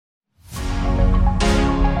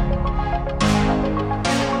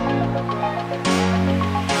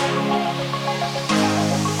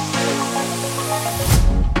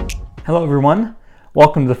Hello, everyone.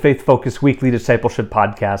 Welcome to the Faith Focused Weekly Discipleship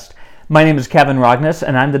Podcast. My name is Kevin Rogness,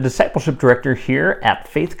 and I'm the Discipleship Director here at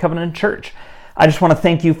Faith Covenant Church. I just want to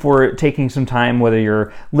thank you for taking some time, whether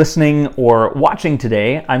you're listening or watching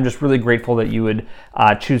today. I'm just really grateful that you would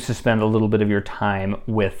choose to spend a little bit of your time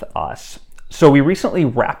with us. So we recently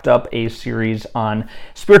wrapped up a series on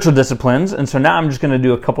spiritual disciplines, and so now I'm just going to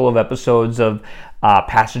do a couple of episodes of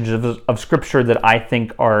passages of Scripture that I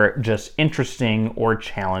think are just interesting or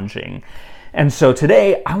challenging. And so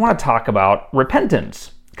today I want to talk about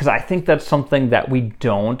repentance, because I think that's something that we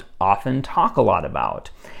don't often talk a lot about.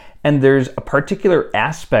 And there's a particular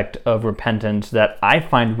aspect of repentance that I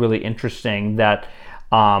find really interesting that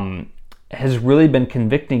has really been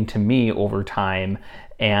convicting to me over time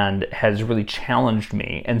and has really challenged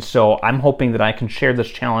me. And so I'm hoping that I can share this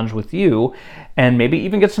challenge with you and maybe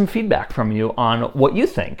even get some feedback from you on what you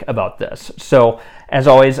think about this. So as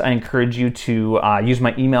always, I encourage you to use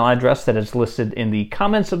my email address that is listed in the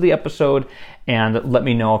comments of the episode and let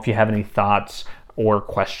me know if you have any thoughts or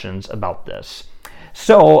questions about this.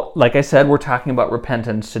 So, like I said, we're talking about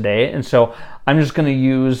repentance today, and so I'm just going to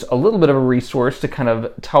use a little bit of a resource to kind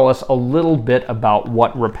of tell us a little bit about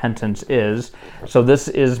what repentance is. So this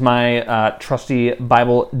is my trusty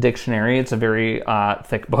Bible dictionary. It's a very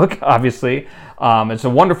thick book, obviously. It's a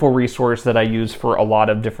wonderful resource that I use for a lot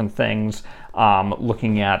of different things,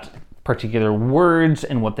 looking at particular words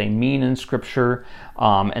and what they mean in Scripture,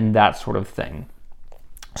 and that sort of thing.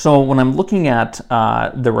 So when I'm looking at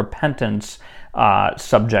the repentance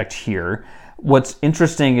subject here, what's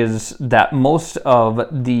interesting is that most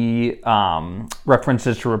of the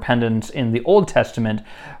references to repentance in the Old Testament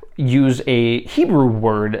use a Hebrew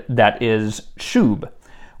word that is shub,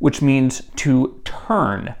 which means to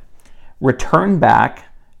turn, return back,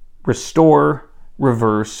 restore,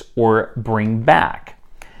 reverse, or bring back.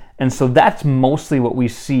 And so that's mostly what we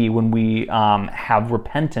see when we have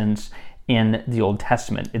repentance in the Old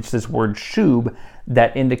Testament. It's this word shub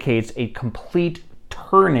that indicates a complete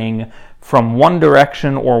turning from one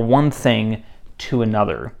direction or one thing to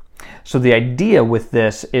another. So the idea with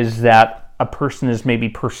this is that a person is maybe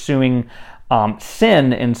pursuing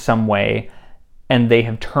sin in some way and they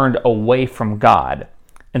have turned away from God.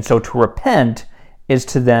 And so to repent is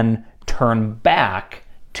to then turn back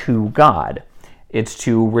to God. It's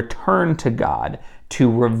to return to God, to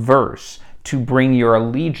reverse, to bring your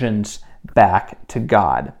allegiance back to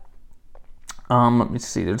God. Let me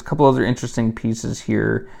see. There's a couple other interesting pieces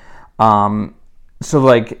here. So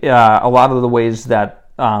a lot of the ways that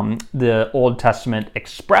the Old Testament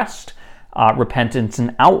expressed repentance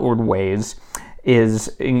in outward ways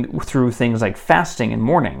is through things like fasting and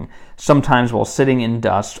mourning, sometimes while sitting in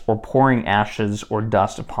dust or pouring ashes or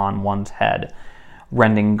dust upon one's head,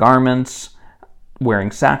 rending garments,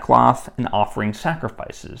 wearing sackcloth, and offering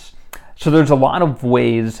sacrifices. So there's a lot of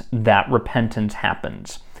ways that repentance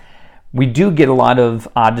happens. We do get a lot of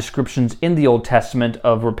descriptions in the Old Testament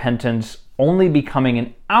of repentance only becoming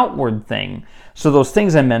an outward thing. So those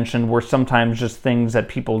things I mentioned were sometimes just things that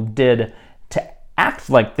people did to act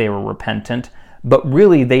like they were repentant, but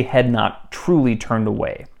really they had not truly turned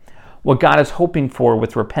away. What God is hoping for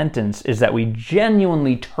with repentance is that we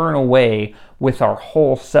genuinely turn away with our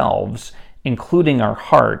whole selves, including our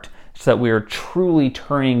heart, so that we are truly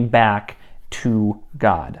turning back to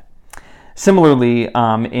God. Similarly,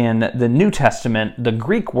 in the New Testament, the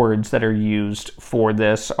Greek words that are used for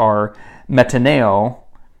this are metaneo,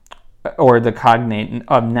 or the cognate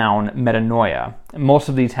of noun metanoia. Most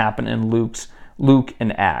of these happen in Luke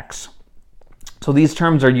and Acts. So these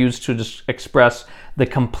terms are used to express the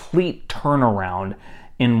complete turnaround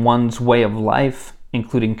in one's way of life,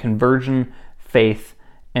 including conversion, faith,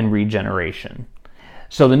 and regeneration.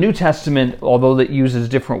 So the New Testament, although it uses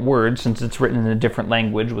different words, since it's written in a different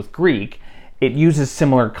language with Greek, it uses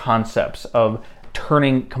similar concepts of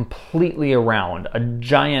turning completely around, a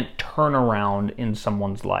giant turnaround in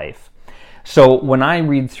someone's life. So when I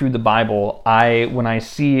read through the Bible, when I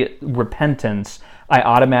see repentance, I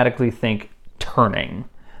automatically think turning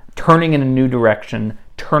in a new direction,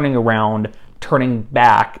 turning around, turning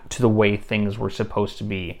back to the way things were supposed to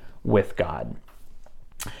be with God.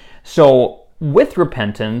 So with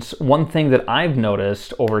repentance, one thing that I've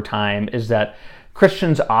noticed over time is that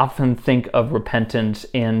Christians often think of repentance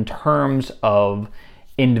in terms of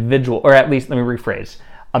individual, or at least, let me rephrase.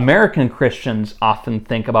 American Christians often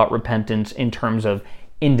think about repentance in terms of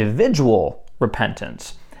individual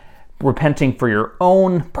repentance, repenting for your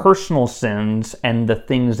own personal sins and the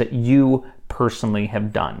things that you personally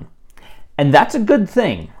have done. And that's a good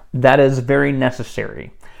thing. That is very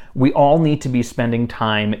necessary. We all need to be spending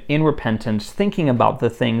time in repentance, thinking about the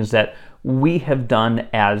things that we have done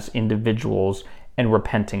as individuals and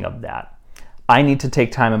repenting of that. I need to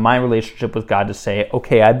take time in my relationship with God to say,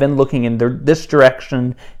 okay, I've been looking in this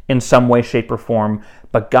direction in some way, shape, or form,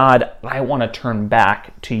 but God, I want to turn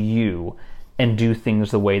back to you and do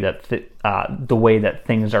things the way that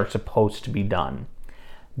things are supposed to be done.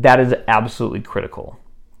 That is absolutely critical.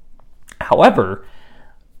 However,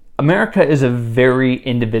 America is a very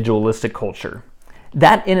individualistic culture.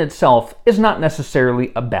 That in itself is not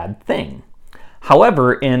necessarily a bad thing.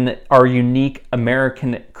 However, in our unique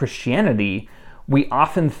American Christianity, we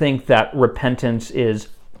often think that repentance is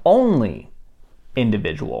only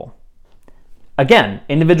individual. Again,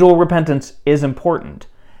 individual repentance is important,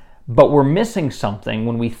 but we're missing something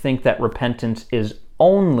when we think that repentance is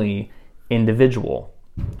only individual.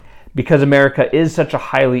 Because America is such a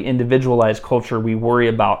highly individualized culture, we worry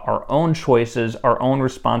about our own choices, our own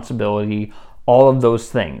responsibility, all of those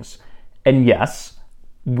things. And yes,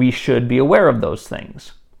 we should be aware of those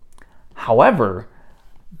things. However,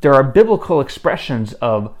 there are biblical expressions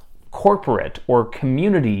of corporate or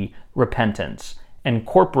community repentance and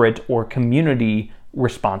corporate or community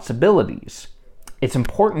responsibilities. It's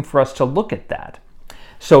important for us to look at that.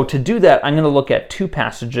 So to do that, I'm going to look at two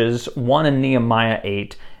passages, one in Nehemiah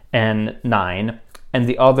 8 and 9, and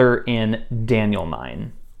the other in Daniel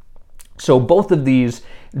 9. So both of these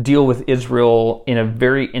deal with Israel in a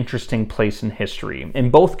very interesting place in history.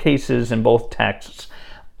 In both cases, in both texts,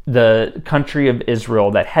 the country of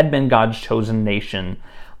Israel that had been God's chosen nation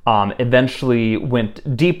eventually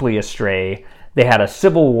went deeply astray. They had a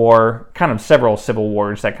civil war, kind of several civil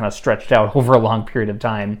wars that kind of stretched out over a long period of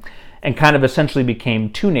time, and kind of essentially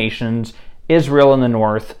became two nations, Israel in the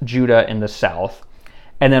north, Judah in the south.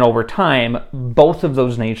 And then over time, both of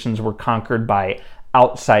those nations were conquered by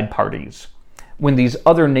outside parties. When these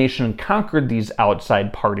other nations conquered these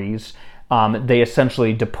outside parties, they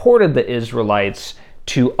essentially deported the Israelites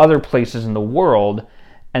to other places in the world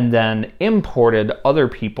and then imported other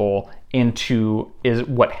people into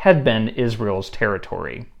what had been Israel's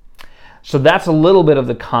territory. So that's a little bit of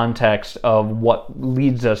the context of what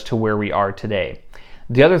leads us to where we are today.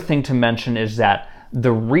 The other thing to mention is that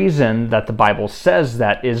the reason that the Bible says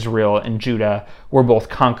that Israel and Judah were both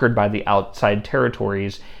conquered by the outside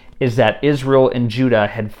territories is that Israel and Judah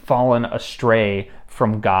had fallen astray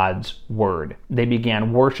from God's word. They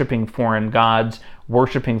began worshiping foreign gods,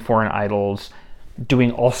 worshiping foreign idols,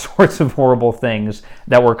 doing all sorts of horrible things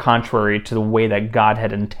that were contrary to the way that God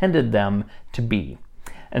had intended them to be.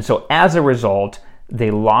 And so as a result,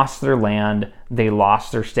 they lost their land, they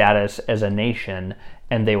lost their status as a nation,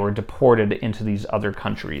 and they were deported into these other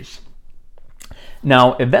countries.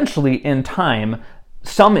 Now, eventually, in time,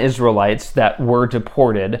 some Israelites that were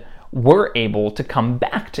deported were able to come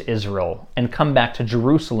back to Israel and come back to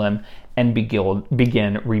Jerusalem and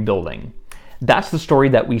begin rebuilding. That's the story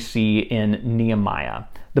that we see in Nehemiah.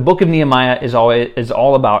 The book of Nehemiah is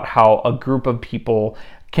all about how a group of people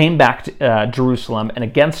came back to Jerusalem, and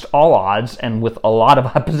against all odds and with a lot of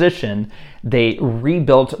opposition, they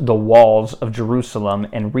rebuilt the walls of Jerusalem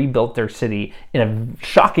and rebuilt their city in a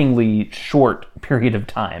shockingly short period of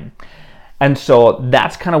time. And so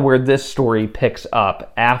that's kind of where this story picks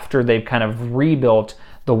up, after they've kind of rebuilt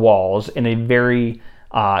the walls in a very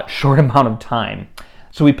short amount of time.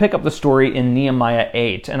 So we pick up the story in Nehemiah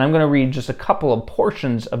 8, and I'm going to read just a couple of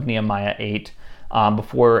portions of Nehemiah 8,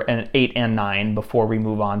 8 and 9, before we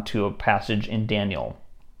move on to a passage in Daniel.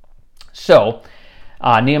 So,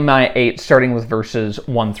 Nehemiah 8, starting with verses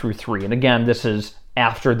 1 through 3. And again, this is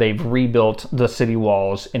after they've rebuilt the city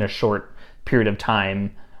walls in a short period of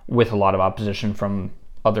time with a lot of opposition from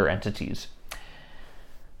other entities.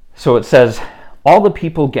 So it says, "All the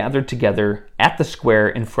people gathered together at the square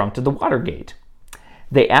in front of the water gate.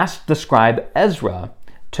 They asked the scribe Ezra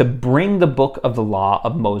to bring the book of the law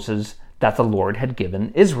of Moses that the Lord had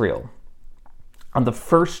given Israel. On the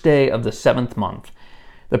first day of the 7th month,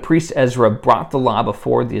 the priest Ezra brought the law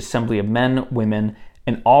before the assembly of men, women,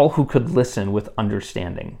 and all who could listen with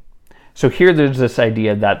understanding." So here there's this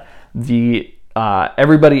idea that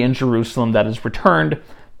everybody in Jerusalem that is returned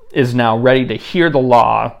is now ready to hear the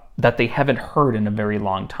law that they haven't heard in a very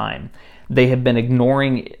long time. They have been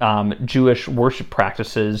ignoring Jewish worship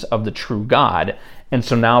practices of the true God, and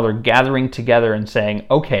so now they're gathering together and saying,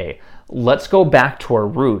 okay, let's go back to our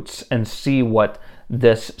roots and see what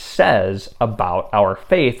this says about our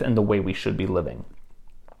faith and the way we should be living.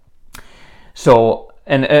 So,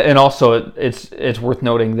 and also it's worth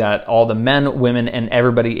noting that all the men, women, and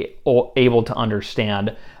everybody able to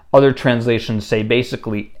understand. Other translations say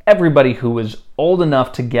basically everybody who was old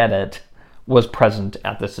enough to get it was present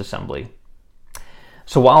at this assembly.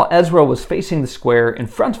 So while Ezra was facing the square in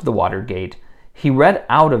front of the water gate, he read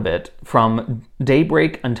out of it from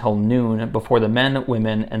daybreak until noon before the men,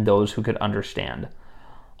 women, and those who could understand.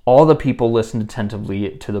 All the people listened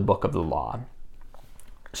attentively to the book of the law.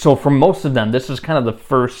 So for most of them, this is kind of the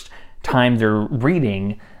first time they're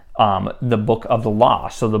reading the book of the law,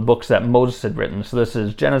 so the books that Moses had written. So this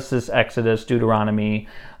is Genesis, Exodus, Deuteronomy,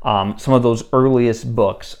 some of those earliest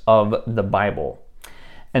books of the Bible.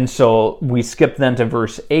 And so we skip then to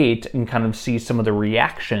verse 8 and kind of see some of the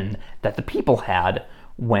reaction that the people had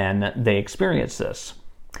when they experienced this.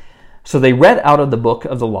 So they read out of the book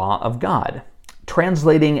of the law of God,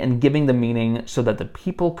 translating and giving the meaning so that the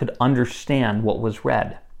people could understand what was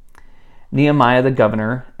read. Nehemiah the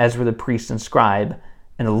governor, Ezra the priest and scribe,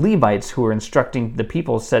 and the Levites who were instructing the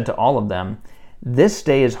people said to all of them, "This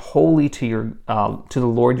day is holy to the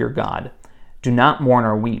Lord your God. Do not mourn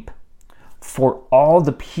or weep." For all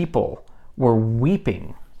the people were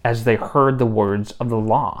weeping as they heard the words of the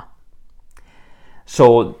law.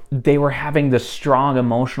 So they were having this strong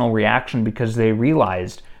emotional reaction because they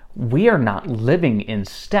realized we are not living in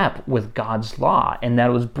step with God's law, and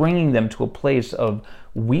that was bringing them to a place of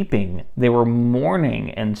weeping. They were mourning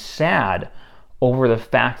and sad over the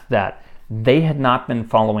fact that they had not been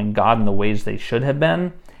following God in the ways they should have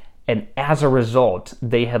been, and as a result,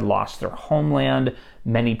 they had lost their homeland.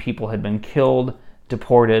 Many people had been killed,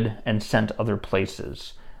 deported, and sent other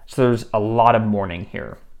places. So there's a lot of mourning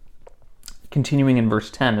here. Continuing in verse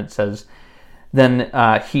 10, it says, Then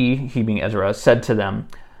he being Ezra, said to them,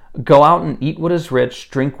 "Go out and eat what is rich,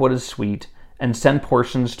 drink what is sweet, and send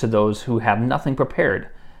portions to those who have nothing prepared,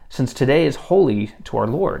 since today is holy to our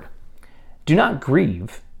Lord. Do not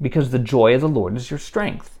grieve, because the joy of the Lord is your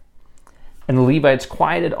strength." And the Levites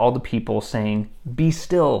quieted all the people, saying, "Be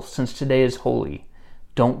still, since today is holy.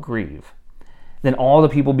 Don't grieve." Then all the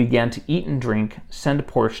people began to eat and drink, send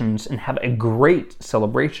portions, and have a great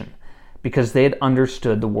celebration, because they had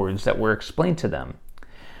understood the words that were explained to them.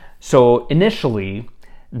 So initially,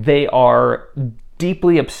 they are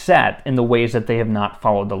deeply upset in the ways that they have not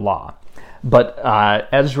followed the law. But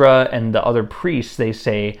Ezra and the other priests, they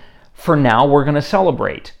say, for now we're going to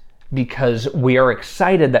celebrate, because we are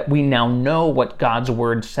excited that we now know what God's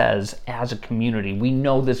word says as a community. We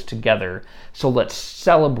know this together, so let's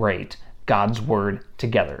celebrate God's word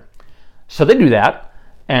together. So they do that,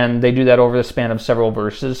 and they do that over the span of several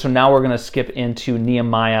verses. So now we're going to skip into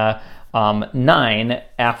Nehemiah 9,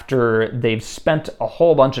 after they've spent a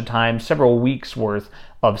whole bunch of time, several weeks worth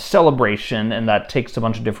of celebration, and that takes a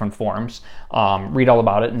bunch of different forms. Read all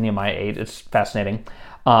about it in Nehemiah 8. It's fascinating.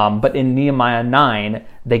 But in Nehemiah 9,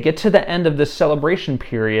 they get to the end of this celebration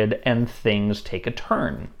period and things take a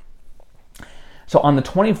turn. So on the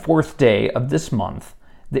 24th day of this month,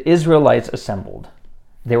 the Israelites assembled.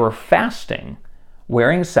 They were fasting,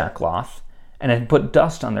 wearing sackcloth, and had put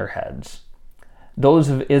dust on their heads. Those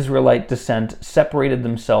of Israelite descent separated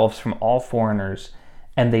themselves from all foreigners,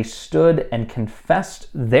 and they stood and confessed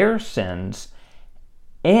their sins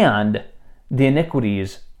and the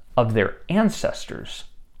iniquities of their ancestors.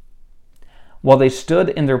 While they stood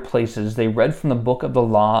in their places, they read from the book of the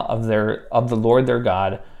law of the Lord their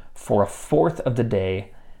God for a fourth of the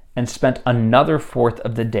day, and spent another fourth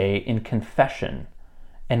of the day in confession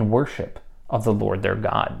and worship of the Lord their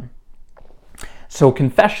God. So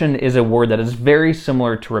confession is a word that is very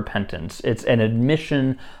similar to repentance. It's an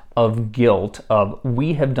admission of guilt, of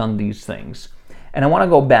we have done these things. And I want to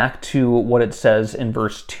go back to what it says in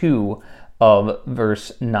verse 2 of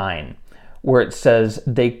verse 9, where it says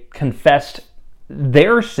they confessed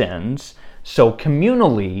their sins. So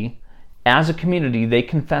communally, as a community, they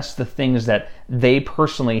confessed the things that they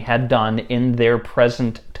personally had done in their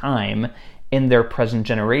present time, in their present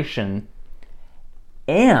generation,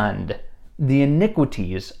 and the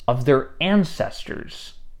iniquities of their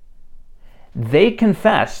ancestors. They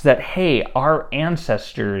confess that, hey, our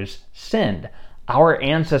ancestors sinned. Our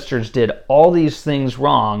ancestors did all these things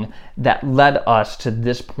wrong that led us to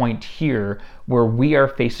this point here where we are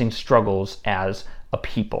facing struggles as a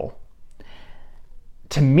people.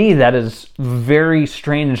 To me, that is very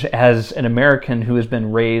strange as an American who has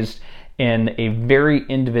been raised in a very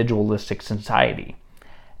individualistic society.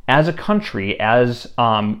 As a country, as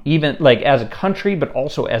a country, but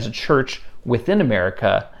also as a church within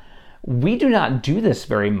America, we do not do this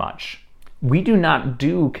very much. We do not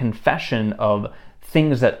do confession of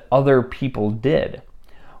things that other people did.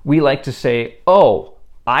 We like to say, oh,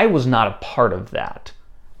 I was not a part of that.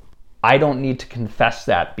 I don't need to confess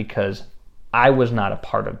that because I was not a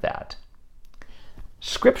part of that.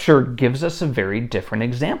 Scripture gives us a very different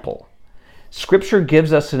example. Scripture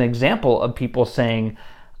gives us an example of people saying,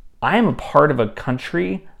 I am a part of a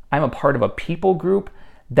country, I'm a part of a people group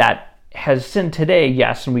that has sinned today,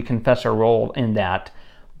 yes, and we confess our role in that,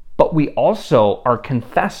 but we also are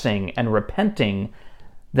confessing and repenting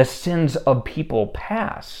the sins of people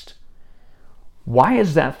past. Why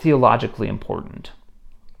is that theologically important?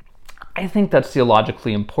 I think that's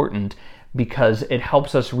theologically important because it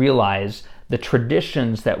helps us realize the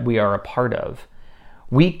traditions that we are a part of.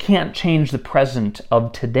 We can't change the present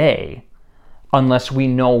of today unless we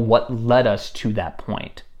know what led us to that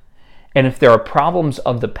point. And if there are problems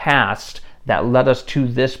of the past that led us to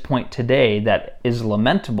this point today that is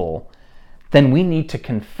lamentable, then we need to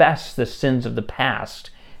confess the sins of the past,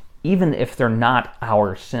 even if they're not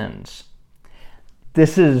our sins.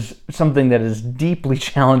 This is something that has deeply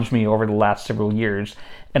challenged me over the last several years,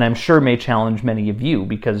 and I'm sure may challenge many of you,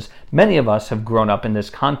 because many of us have grown up in this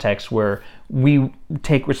context where we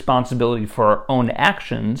take responsibility for our own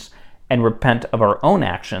actions and repent of our own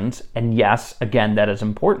actions, and yes, again, that is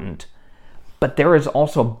important. But there is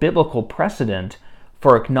also biblical precedent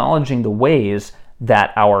for acknowledging the ways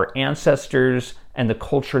that our ancestors and the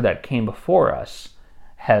culture that came before us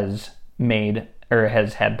has made or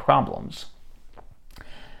has had problems.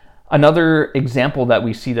 Another example that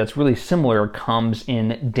we see that's really similar comes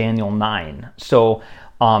in Daniel 9. So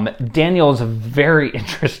Daniel is a very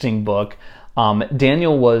interesting book.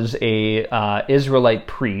 Daniel was a Israelite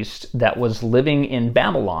priest that was living in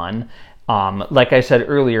Babylon. Like I said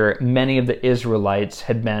earlier, many of the Israelites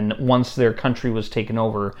had been, once their country was taken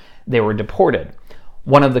over, they were deported.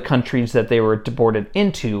 One of the countries that they were deported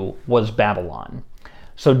into was Babylon.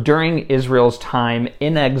 So during Israel's time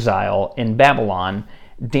in exile in Babylon,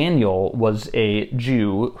 Daniel was a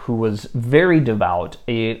Jew who was very devout,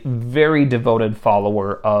 a very devoted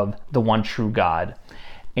follower of the one true God.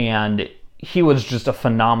 And he was just a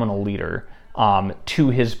phenomenal leader to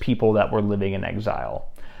his people that were living in exile.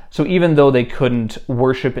 So even though they couldn't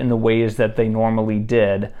worship in the ways that they normally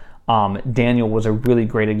did, Daniel was a really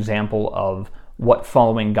great example of what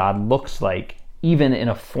following God looks like, even in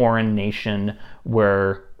a foreign nation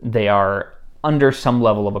where they are under some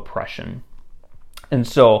level of oppression. And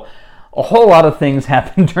so a whole lot of things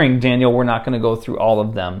happened during Daniel. We're not going to go through all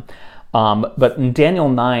of them. But in Daniel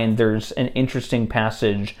 9, there's an interesting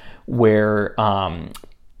passage where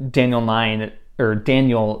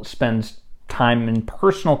Daniel spends time in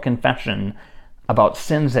personal confession about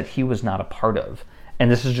sins that he was not a part of. And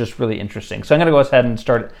this is just really interesting. So I'm going to go ahead and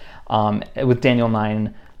start with Daniel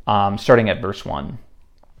 9, starting at verse 1.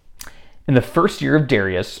 In the first year of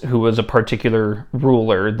Darius, who was a particular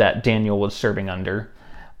ruler that Daniel was serving under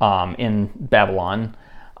in Babylon,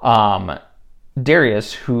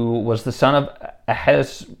 Darius, who was the son of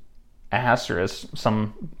Ahasuerus,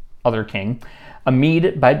 some other king, a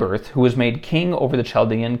Mede by birth, who was made king over the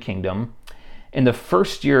Chaldean kingdom, in the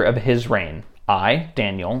first year of his reign, I,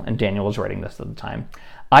 Daniel, and Daniel was writing this at the time,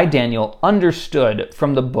 I, Daniel, understood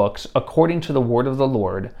from the books, according to the word of the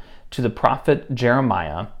Lord, to the prophet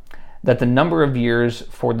Jeremiah, that the number of years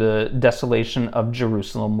for the desolation of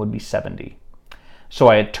Jerusalem would be 70. So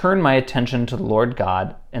I had turned my attention to the Lord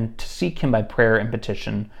God and to seek him by prayer and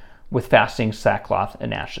petition with fasting, sackcloth,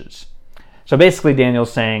 and ashes. So basically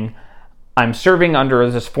Daniel's saying, I'm serving under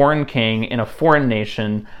this foreign king in a foreign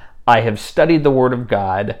nation. I have studied the word of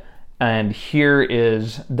God, and here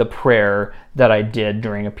is the prayer that I did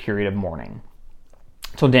during a period of mourning.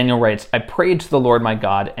 So Daniel writes, I prayed to the Lord my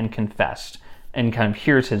God and confessed. And kind of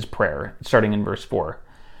here's his prayer, starting in verse 4.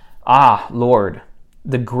 Ah, Lord,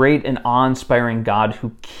 the great and awe-inspiring God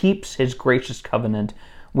who keeps his gracious covenant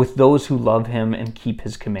with those who love him and keep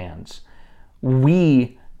his commands.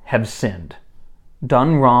 We have sinned,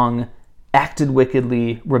 done wrong, acted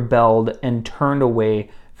wickedly, rebelled, and turned away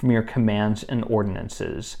from your commands and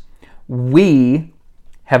ordinances. We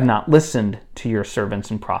have not listened to your servants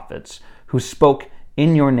and prophets, who spoke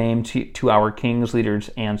in your name to our kings, leaders,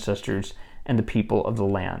 ancestors, and the people of the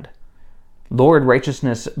land. Lord,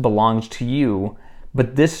 righteousness belongs to you,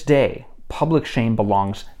 but this day public shame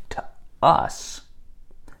belongs to us,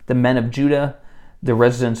 the men of Judah, the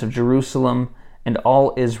residents of Jerusalem, and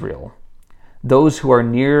all Israel, those who are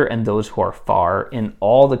near and those who are far, in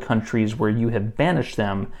all the countries where you have banished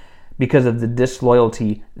them because of the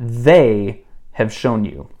disloyalty they have shown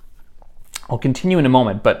you. I'll continue in a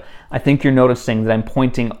moment, but I think you're noticing that I'm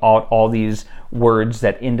pointing out all these words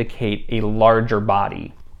that indicate a larger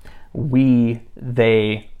body. We,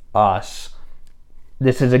 they, us.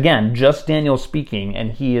 This is, again, just Daniel speaking,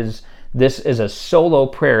 and this is a solo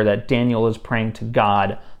prayer that Daniel is praying to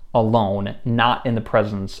God alone, not in the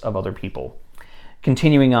presence of other people.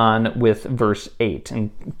 Continuing on with verse 8,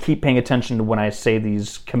 and keep paying attention to when I say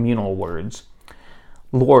these communal words.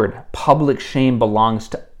 Lord, public shame belongs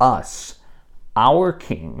to us, our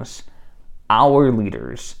kings, our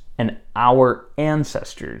leaders, and our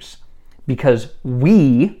ancestors, because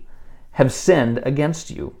we have sinned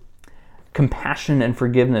against you. Compassion and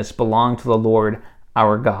forgiveness belong to the Lord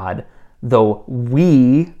our God, though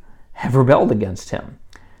we have rebelled against him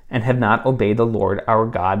and have not obeyed the Lord our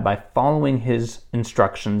God by following his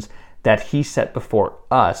instructions that he set before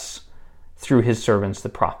us through his servants the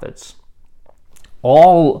prophets.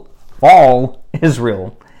 All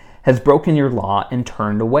Israel has broken your law and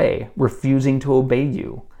turned away, refusing to obey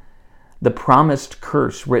you. The promised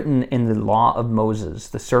curse written in the law of Moses,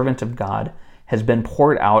 the servant of God, has been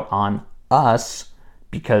poured out on us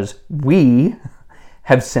because we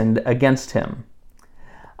have sinned against him.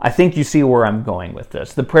 I think you see where I'm going with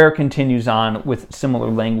this. The prayer continues on with similar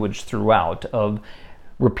language throughout of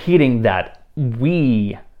repeating that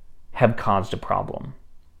we have caused a problem.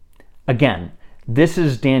 Again, this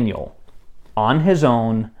is Daniel on his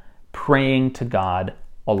own, praying to God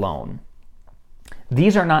alone.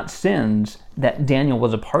 These are not sins that Daniel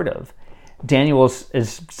was a part of. Daniel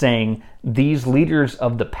is saying, these leaders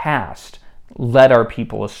of the past led our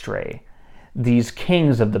people astray. These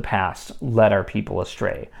kings of the past led our people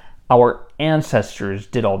astray. Our ancestors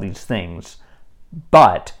did all these things,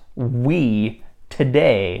 but we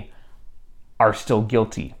today are still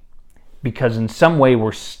guilty because in some way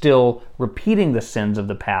we're still repeating the sins of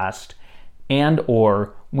the past, and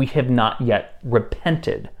or we have not yet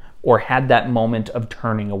repented or had that moment of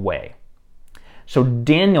turning away. So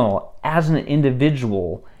Daniel, as an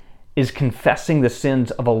individual, is confessing the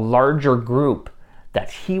sins of a larger group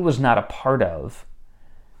that he was not a part of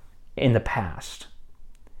in the past.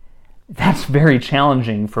 That's very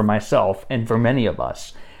challenging for myself and for many of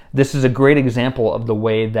us. This is a great example of the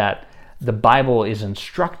way that the Bible is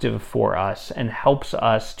instructive for us and helps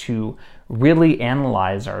us to really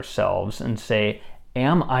analyze ourselves and say,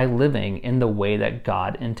 am I living in the way that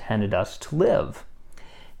God intended us to live?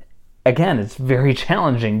 Again, it's very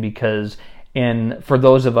challenging because for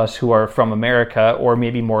those of us who are from America, or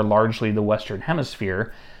maybe more largely the Western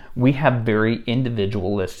Hemisphere, we have very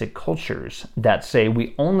individualistic cultures that say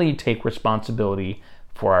we only take responsibility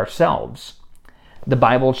for ourselves. The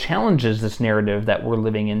Bible challenges this narrative that we're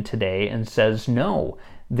living in today and says, no,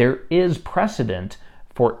 there is precedent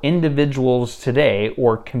for individuals today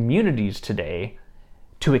or communities today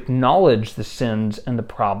to acknowledge the sins and the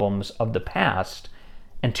problems of the past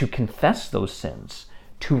and to confess those sins,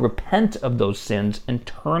 to repent of those sins and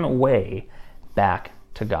turn away back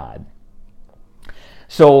to God.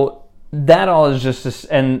 So that all is just this,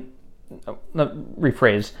 and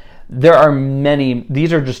rephrase, there are many,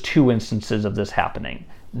 these are just two instances of this happening.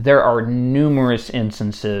 There are numerous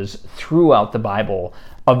instances throughout the Bible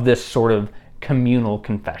of this sort of communal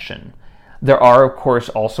confession. There are, of course,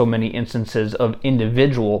 also many instances of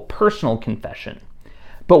individual personal confession.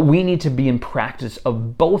 But we need to be in practice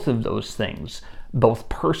of both of those things, both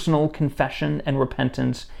personal confession and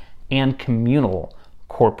repentance and communal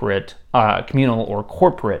or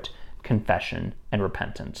corporate confession and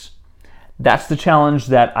repentance. That's the challenge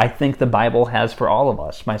that I think the Bible has for all of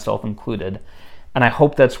us, myself included. And I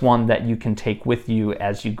hope that's one that you can take with you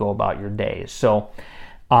as you go about your day. So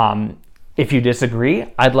if you disagree,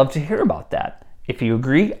 I'd love to hear about that. If you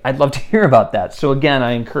agree, I'd love to hear about that. So again,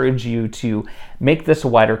 I encourage you to make this a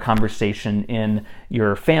wider conversation in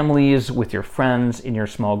your families, with your friends, in your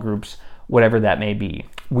small groups, whatever that may be.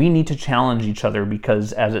 We need to challenge each other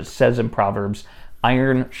because, as it says in Proverbs,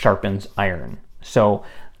 iron sharpens iron. So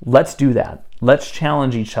let's do that. Let's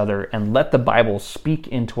challenge each other and let the Bible speak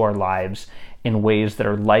into our lives in ways that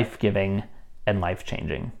are life-giving and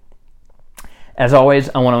life-changing. As always,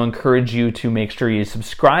 I want to encourage you to make sure you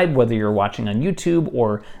subscribe, whether you're watching on YouTube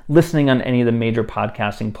or listening on any of the major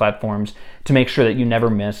podcasting platforms, to make sure that you never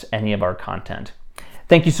miss any of our content.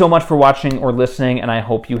 Thank you so much for watching or listening, and I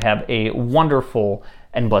hope you have a wonderful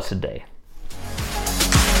and blessed day.